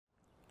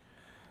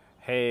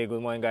Hey,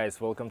 good morning guys,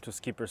 welcome to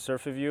Skipper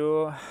Surf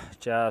Review.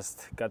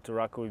 Just got to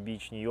Rockaway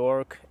Beach, New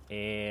York,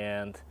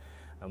 and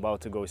I'm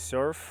about to go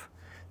surf.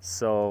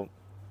 So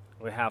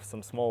we have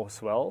some small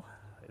swell.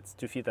 It's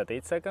 2 feet at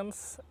 8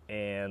 seconds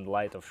and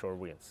light offshore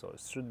wind, so it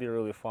should be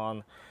really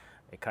fun.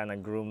 It kind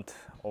of groomed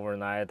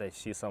overnight. I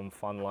see some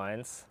fun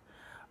lines.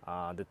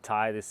 The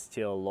tide is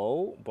still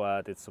low,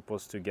 but it's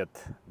supposed to get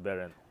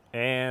better.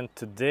 And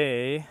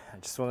today I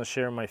just want to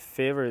share my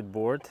favorite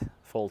board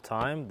of all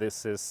time.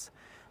 This is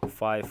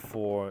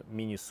 5'4"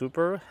 Mini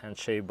Super,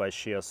 handshaped by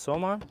Shea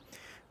Somma,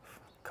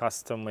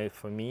 custom made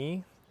for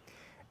me,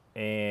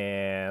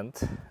 and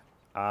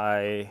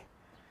I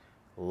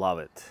love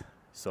it.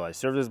 So I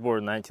surf this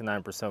board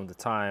 99% of the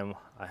time.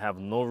 I have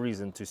no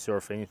reason to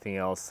surf anything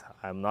else.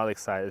 I'm not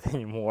excited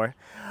anymore.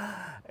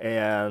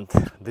 And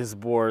this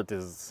board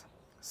is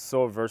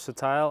so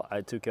versatile. I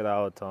took it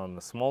out on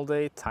a small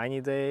day, tiny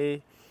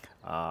day,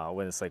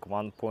 when it's like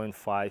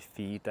 1.5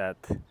 feet at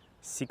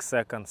 6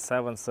 seconds,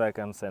 7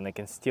 seconds, and I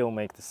can still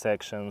make the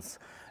sections.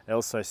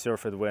 Also, I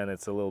surf it when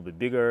it's a little bit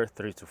bigger,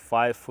 3 to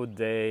 5 foot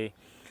day.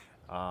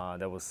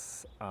 That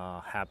was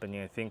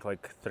happening, I think,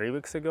 like 3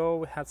 weeks ago.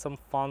 We had some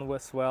fun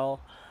with swell,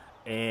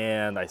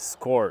 and I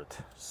scored.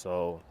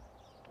 So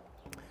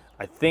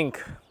I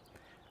think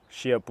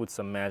Shea put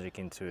some magic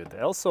into it.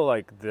 Also,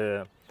 like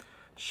the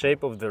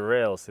shape of the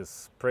rails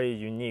is pretty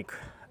unique.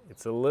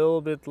 It's a little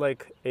bit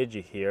like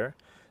edgy here,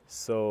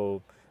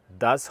 so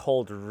does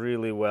hold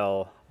really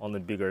well on a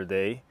bigger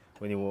day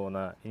when you want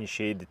to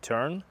initiate the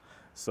turn,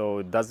 so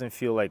it doesn't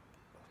feel like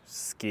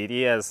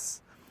skitty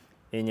as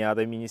any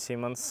other Mini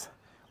Simmons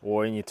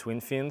or any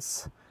twin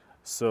fins.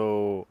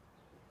 So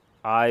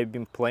I've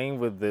been playing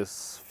with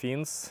these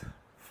fins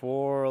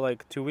for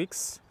like 2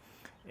 weeks,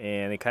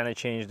 and it kind of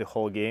changed the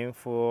whole game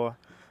for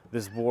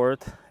this board.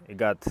 It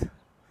got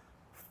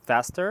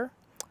faster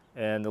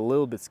and a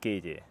little bit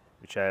skaty,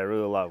 which I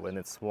really love when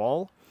it's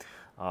small.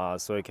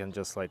 So I can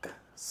just like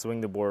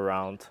swing the board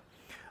around.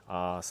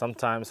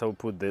 Sometimes I'll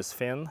put this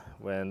fin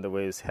when the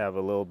waves have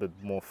a little bit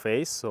more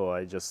face, so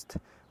I just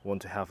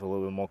want to have a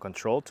little bit more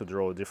control to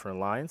draw different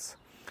lines.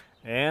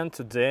 And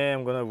today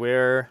I'm gonna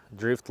wear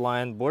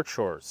Driftline board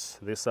shorts.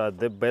 These are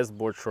the best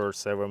board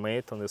shorts ever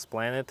made on this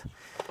planet,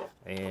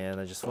 and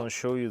I just want to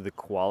show you the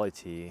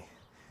quality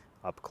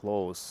up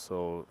close.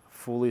 So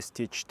fully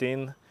stitched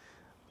in,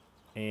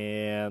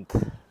 and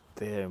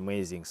they're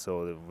amazing.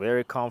 So they're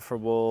very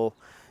comfortable,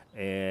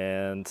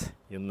 and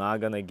you're not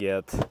gonna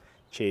get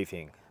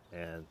chafing,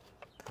 and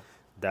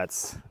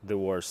that's the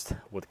worst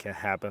what can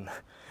happen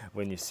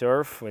when you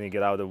surf, when you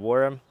get out of the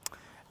water.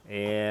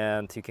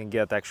 And you can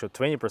get actual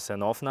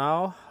 20% off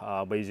now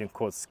by using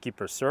code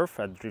SKIPPERSURF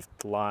at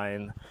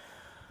driftline.co.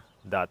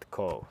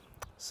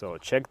 So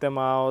check them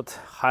out,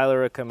 highly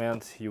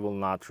recommend, you will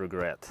not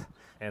regret.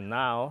 And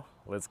now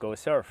let's go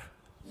surf.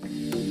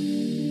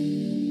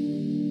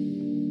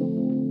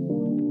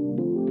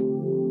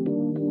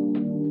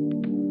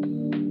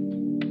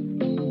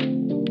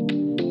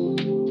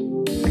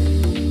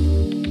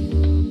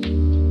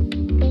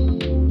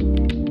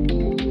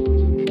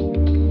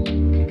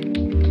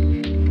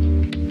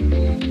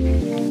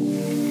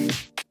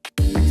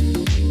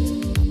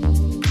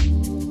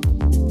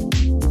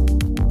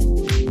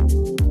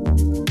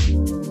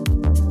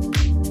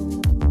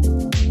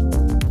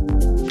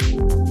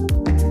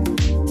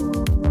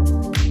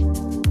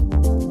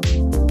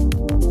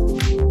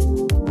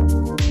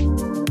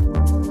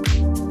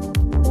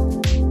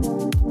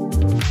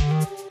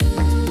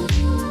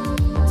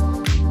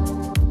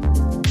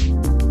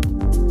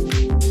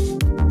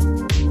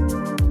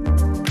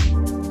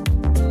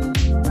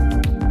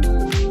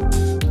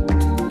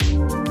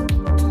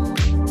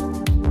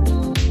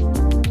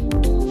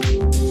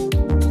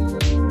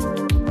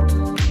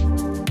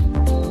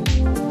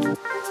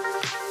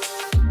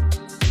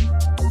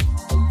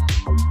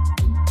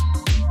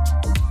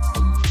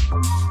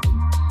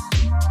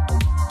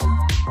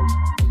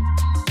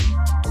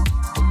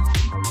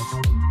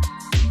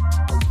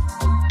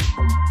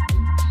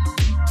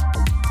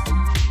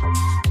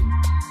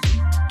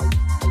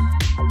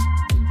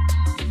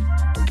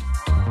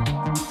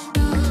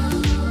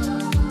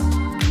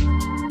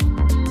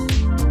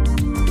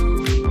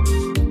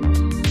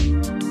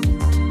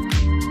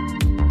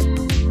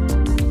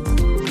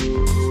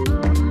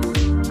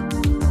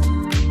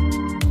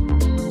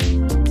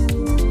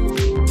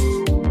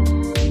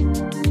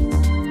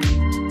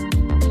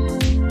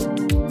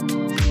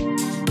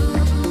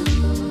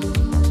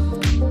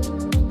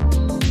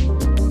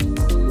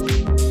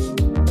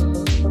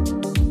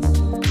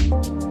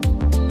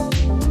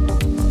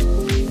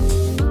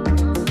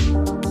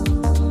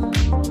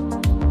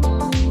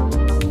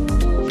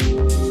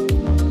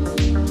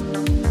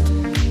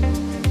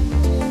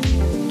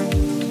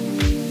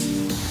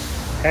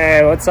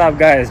 Hey, what's up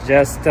guys?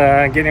 Just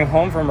getting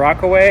home from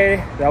Rockaway.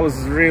 That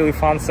was a really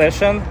fun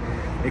session.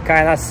 It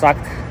kind of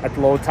sucked at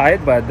low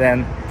tide, but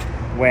then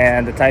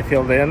when the tide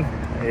filled in,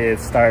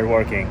 it started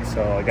working.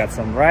 So I got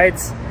some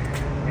rides,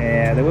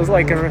 and it was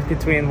like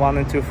between 1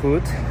 and 2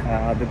 foot.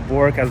 The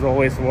board has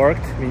always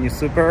worked. Mini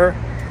Super,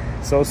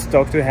 So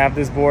stoked to have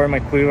this board in my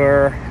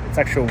quiver. It's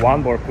actually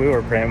one board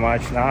quiver pretty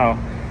much now.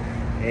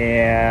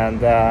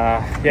 And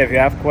yeah, if you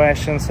have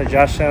questions,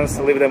 suggestions,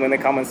 leave them in the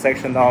comment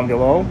section down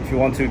below. If you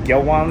want to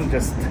get one,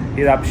 just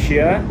hit up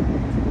Shea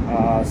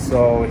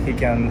so he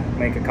can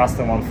make a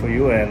custom one for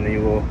you, and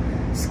you will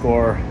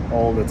score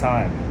all the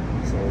time.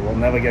 So we'll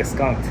never get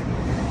skunked,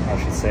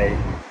 I should say.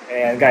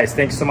 And guys,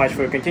 thank you so much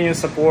for your continued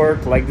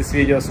support. Like this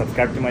video,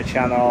 subscribe to my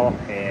channel,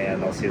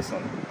 and I'll see you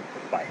soon.